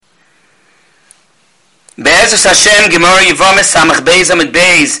Be'ezus Hashem, Gemara Yevamos, Samach Beis Amid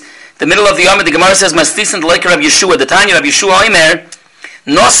Beis. The middle of the Yom, the Gemara says, Maslisin like Rabbi Yeshua. The Tanya Rabbi Yeshua Omer,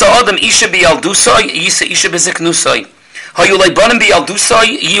 Nosa Adam Isha Bi'aldusai, Yisa Isha Bezeknusai. Hayu Leibonim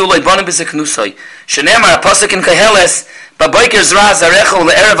Bi'aldusai, Yiu Leibonim Bezeknusai. Shenemar Apostle in Kaheles, Baboiker Zra Zarecha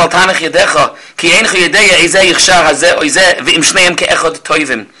Le'erev Al Tanach Yedecha, Ki Eincha Yedeya Izeh Yichshar Hazeh Oizeh V'im Shneim Ke'echad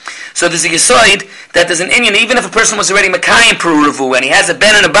Toivim. So there's a yisoid that there's an Inyan, even if a person was already Makayim Peruruvu and he has a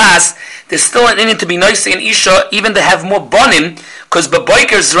Ben and a Bas, there's still an Inyan to be nice and Isha, even to have more Bonim, because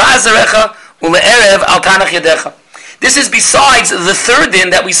Baboiker Zra Zarecha Le'erev Al Tanach Yedecha. This is besides the third din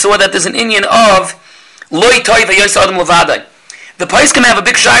that we saw that there's an Inyan of Loi Toiv Yos Adam Levadai. The Pais can have a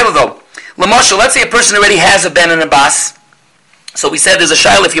big shayla though. L'mashal, let's say a person already has a Ben and a Bas. So we said there's a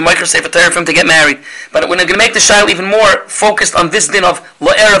shayla if you micro say for Torah for him to get married. But we're going to make the shayla even more focused on this din of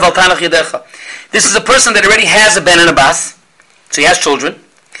Lo'erev Al Tanach Yedecha. This is a person that already has a Ben and a Bas, so he has children.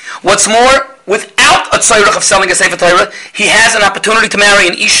 What's more, without a tzorech of selling a Sefer Torah, he has an opportunity to marry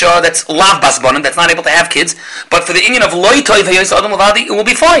an Isha that's lav bas banim, that's not able to have kids. But for the Inyan of Loi Toiv Hayos Adam Levadi, it will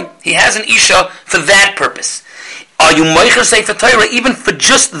be fine. He has an Isha for that purpose. Are you meicher Sefer Torah even for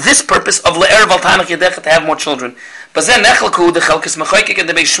just this purpose of Le'erev Al Tanach Yedecha to have more children? But then nechelku the chelkes mechaykik and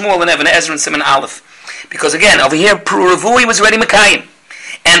the Beis Shmuel and Even Ezra and Siman Aleph, because again over here Puruvui was already Mekayim,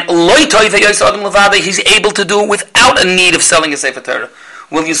 and Loi Toiv Hayos Adam Levadi he's able to do without a need of selling a Sefer Torah.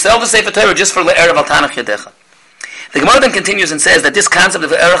 Will you sell the Sefer Torah just for Le'erev Al Tanach Yedecha? The Gemara then continues and says that this concept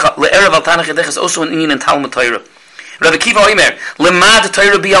of Le'erev Al Tanach Yedecha is also an Inyan in Talmud Torah. Rabbi Kiva Omer, Lemad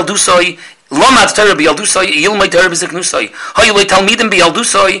Torah Bi'aldusoi, Lomad Torah Bi'aldusoi, Yilmai Torah B'zeknusoi, Hayulei Talmidim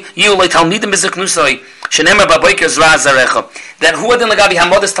Bi'aldusoi, Yilmai Talmidim B'zeknusoi, Shenemar Baboiker Zra Zarecha. That Huadin Lagabi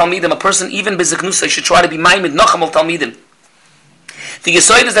Hamodas Talmidim, a person even B'zeknusoi should try to be Maimed Nacham Al Talmidim. The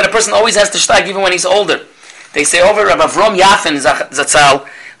Yisoid is that a person always has to shtag even when he's older. They say over Rabbi Avram Yafin Zatzal,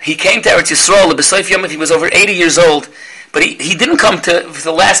 he came to Eretz Yisrael, B'Soif Yom, if he was over 80 years old, but he didn't come to for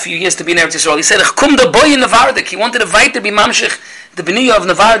the last few years to be in Eretz Yisrael. He said, Kum da boy in Nevardik. He wanted a vayt to be Mamshech, the B'niyah of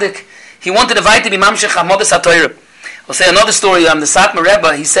Nevardik. He wanted a vayt to be Mamshech Hamodas HaTorah. I'll say another story. The Satmar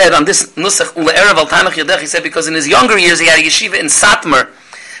Rebbe, he said on this Nusach Le'erev Al Tanach Yedech, he said because in his younger years he had a yeshiva in Satmar,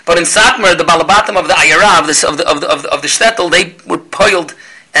 but in Satmar the Balabatim of the Ayara of the shtetl, they were poiled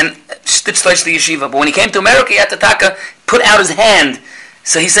and stitched the yeshiva. But when he came to America, he had to put out his hand.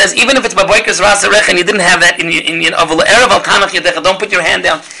 So he says, even if it's Baboikas Ras Arech and you didn't have that in of Erev Al Tanach Yedecha, don't put your hand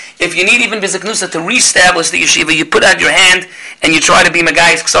down. If you need even Bizaknusa to reestablish the yeshiva, you put out your hand and you try to be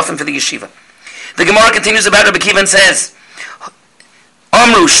Megayis Ksofim for the yeshiva. The Gemara continues about Rabbi Kiva and says,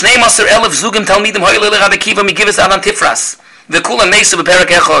 Amru, Shnei Maser Elef Zugim Talmidim Hoylele Rabbi Kiva Migivas Adan Tifras. V'kulam Nesu B'Perek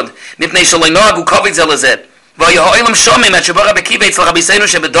Echod. Mipnei Shaloi Noagu Kovid Zelazet. V'yohoilam Shomim at Shabbat Rabbi Kiva Yitzal Rabbi Seinu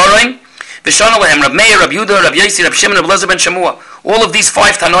Shebedorim. V'shana Lehem Rab Meir, Rab Yudah, Rab Yosi, Rab Shimon, Rab Lezer ben Shamua. All of these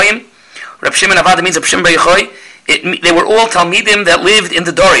five Tanoim, Rab Shimon Avada means Rab Shimon Bar Yochai, they were all Talmidim that lived in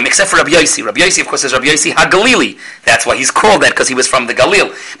the Dorim, except for Rab Yosi. Rab Yosi, of course, is Rab Yosi HaGalili. That's why he's called that, because he was from the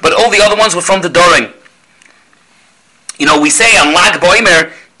Galil. But all the other ones were from the Dorim. You know, we say on Lag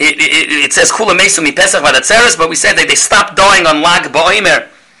Boimer, it says Kula Mesu Mi Pesach Vadatzeres, but we said that they stopped dying on Lag Boimer.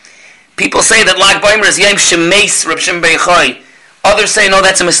 People say that Lag Boimer is Yom Shemeis Rab Shimon Bar Yochai. Others say, no,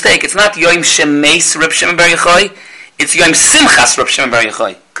 that's a mistake. It's not Yom Shemeis Rab Shimon Bar Yochai. It's Yom Simchas Rab Shimon Bar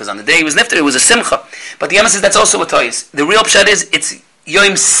Yochai. Because on the day he was nifter, it was a Simcha. But the Yama says that's also a toys. The real pshat is, it's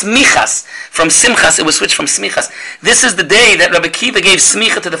Yom Smichas. From Simchas, it was switched from Smichas. This is the day that Rabbi Kiva gave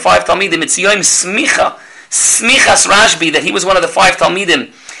Smicha to the five Talmidim. It's Yom Smicha. Smichas Rashbi, that he was one of the five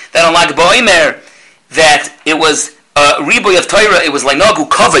Talmidim. That on Lag Boimer, that it was Riboy of Torah, it was Lainagu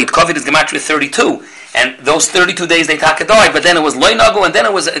Kovid. Kovid is Gematria 32. And those 32 days they taka died, but then it was Lainagu, and then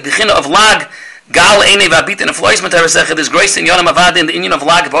it was the China of Lag, Gal Eine Vabit, and a Flois Matarasech, this grace in Yonam Avad in the Inyan of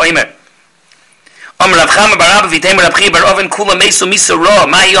Lag Boimer. Omer Rav Chama Barabba Vitem Rav Chi Bar Oven Kula Mesu Misa Ra,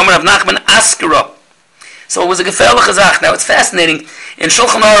 Mai Omer Rav Nachman Askara. So it was a gefährliche Zach. Now it's fascinating. In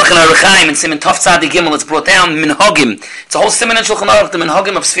Shulchan Aruch and Aruchaim, in Siman Tov Tzadi Gimel, it's brought down Minhagim. It's a whole Siman in Shulchan Aruch, the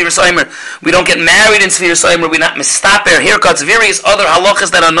Minhagim of Sfiras Omer. We don't get married in Sfiras Omer, we're not mistaper, haircuts, various other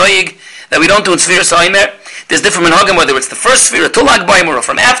halachas that are noig, that we don't do in Sfiras Omer. There's different Minhagim, whether it's the first Sfira, Tulag Boimer, or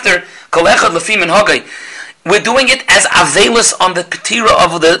from after, Kol Echad Lefi Minhagim. We're doing it as Avelis on the Petira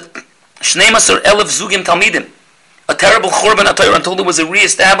of the Shnei Maser Elef Zugim Talmidim. A terrible Churban HaTorah until there was a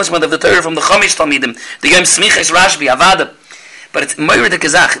re-establishment of the Torah from the Chomish Talmidim, the Yom Smiches Rashbi, Avada. But it's Moira de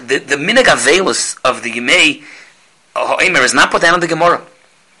Kazach, the Minhag Avelis of the Yemei Ha'omer is not put down in the Gemara.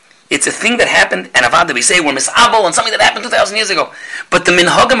 It's a thing that happened, and Avada, we say we're misabel on something that happened 2,000 years ago. But the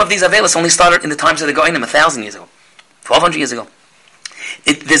Minhagim of these Avelis only started in the times of the Goinim 1,000 years ago, 1,200 years ago.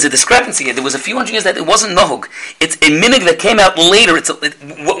 There's a discrepancy here. There was a few hundred years that it wasn't Nohug. It's a minhag that came out later.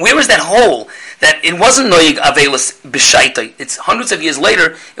 Where is that hole that it wasn't noyig avelis b'shaitai. It's hundreds of years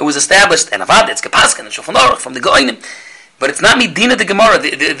later it was established, and avad, it's kapaskan and shulchan aruch from the goyim, but it's not midina the Gemara,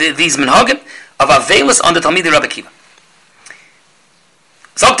 these minhagim of avelis on the Talmidei Rabbi Akiva.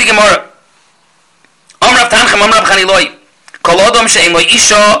 Zok the Gemara, Amrav Tanchem, Amrav Chaniloi, Kol Adam she'en lo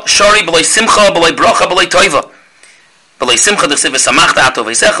isha shari b'loi simcha b'loi bracha b'loi toiva. B'loi simcha d'chsiv v'samachta ato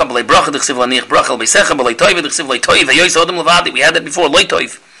v'yisecha, b'loi bracha d'chsiv l'niach bracha v'yisecha, b'loi toiva d'chsiv l'oi toiv, v'yoyis Adam levadi. We had that before, loi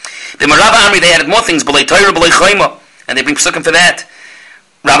toiv. The Marava Amri, they added more things, b'loi toira, b'loi chayma, and they bring psukim for that.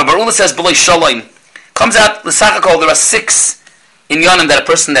 Rabbi Barula says, b'loi shalom. Comes out, l'sachakol, there are 6 in Yonim that a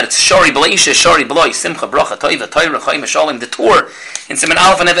person that it's shari, b'loi isha, shari, b'loi, simcha, bracha, toiva, toira, chayma, shalom. The Torah in Siman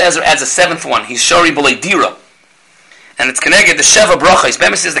Aleph and Ezer adds a 7th one. He's shari, b'loi dira. And it's connected, the Sheva brachas.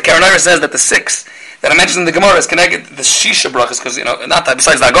 Bemis says, the Karanara says that the 6 that I mentioned in the Gemara is connected the Shisha brachas, because, not that,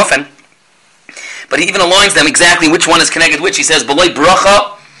 besides the Agofen. But he even aligns them exactly which one is connected which. He says, b'loi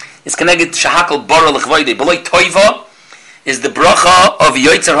bracha is connected shahakal bara l'chvayde. B'loi toiva is the bracha of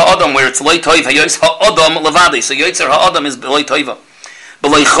Yotzer ha'adam, where it's loi toiv ha'yotzer ha'adam levade. So Yotzer ha'adam is b'loi toiva.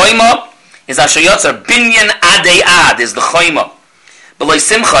 B'loi chayma is asher yotzer binyan adei ad, is the chayma. B'loi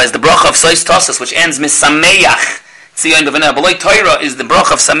simcha is the bracha of sois tosas, which ends misameach. B'loi Torah is the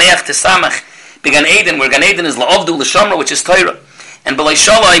bracha of Sameach Tesamach. Began Eden, where Gan Eden is La'avdu L'Shamra, which is Torah. And B'loi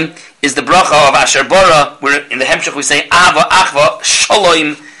Shalom is the bracha of Asher Bara, where in the Hemshech we say Ava, Achva,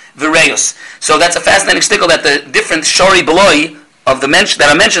 Shalom, V'Reus. So that's a fascinating stickle that the different Shari B'loi of the that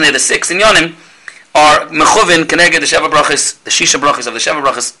I mentioned here, the 6 in Yonim, are Mechuvin, Keneged, the Sheva Brachas, the Shisha Brachas of the Sheva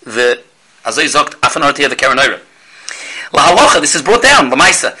Brachas, the Azay Zokt, Afan Artia, the Karen Oira. La halacha, this is brought down.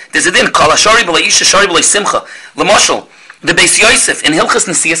 Lamaisa, there's a din. Kol shari b'lei isha, shari b'lei simcha. Lamoshel, the Beis Yosef in Hilchas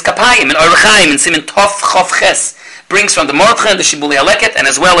Nesias Kapayim in Orechaim in Simin Tov Chof Ches brings from the Mordcha and the Shibuli Aleket, and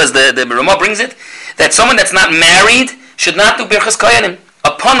as well as the Ramah brings it, that someone that's not married should not do Birchas Koyanim. A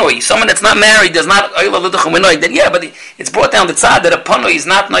panoi, someone that's not married does not that but it's brought down the tzad that a panoi is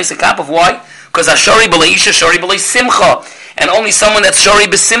not nice a cup of why? Because a shari b'lei isha, shari b'lei simcha. And only someone that's shori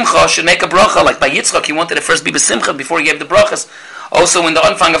b'simcha should make a bracha. Like by Yitzchak, he wanted to first be b'simcha before he gave the brachas. Also in the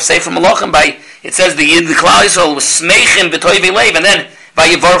Anfang of Sefer Malachim, it says the Klal Yisrael was smeichim b'toiv leiv, and then by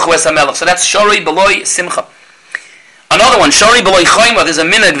Yivarchu es HaMelech. So that's shori b'loi simcha. Another one, shori b'loi chayma. There's a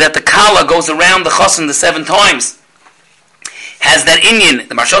minhag that the kala goes around the chosin the 7 times. Has that inyan.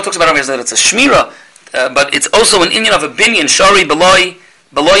 The Marshal talks about it that it's a shmira, but it's also an inyan of a binyan. Shori b'loi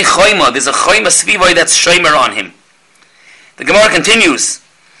chayma. There's a chayma svivoi that's shomer on him. The Gemara continues.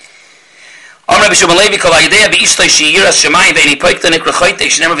 That's the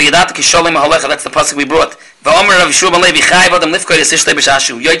pasuk we brought. There's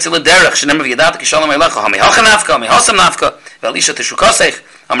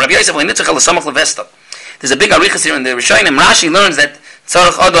a big arichas here in the Rishonim. Rashi learns that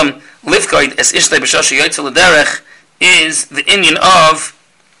tzarech adam lifkoid es ishtay b'shashi yoytzel l'derech is the inyan of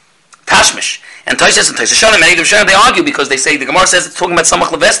tashmish. And Taishes and Taishes and Eidim Shem, they argue because they say the Gemara says it's talking about Samach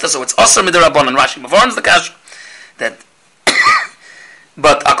Levesta, so it's Asr Midirabon and Rashi Mavarn's the Kash. That,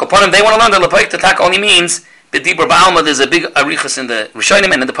 but Akoponim, they want to learn that Lepaik Tatak only means B'Dibur Ba'alma. There's a big arichas in the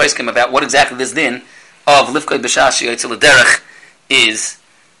Rishonim and in the Paiskim about what exactly this din of Lifkoi B'Shashi Yitzil Derech is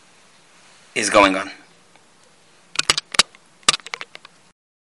going on.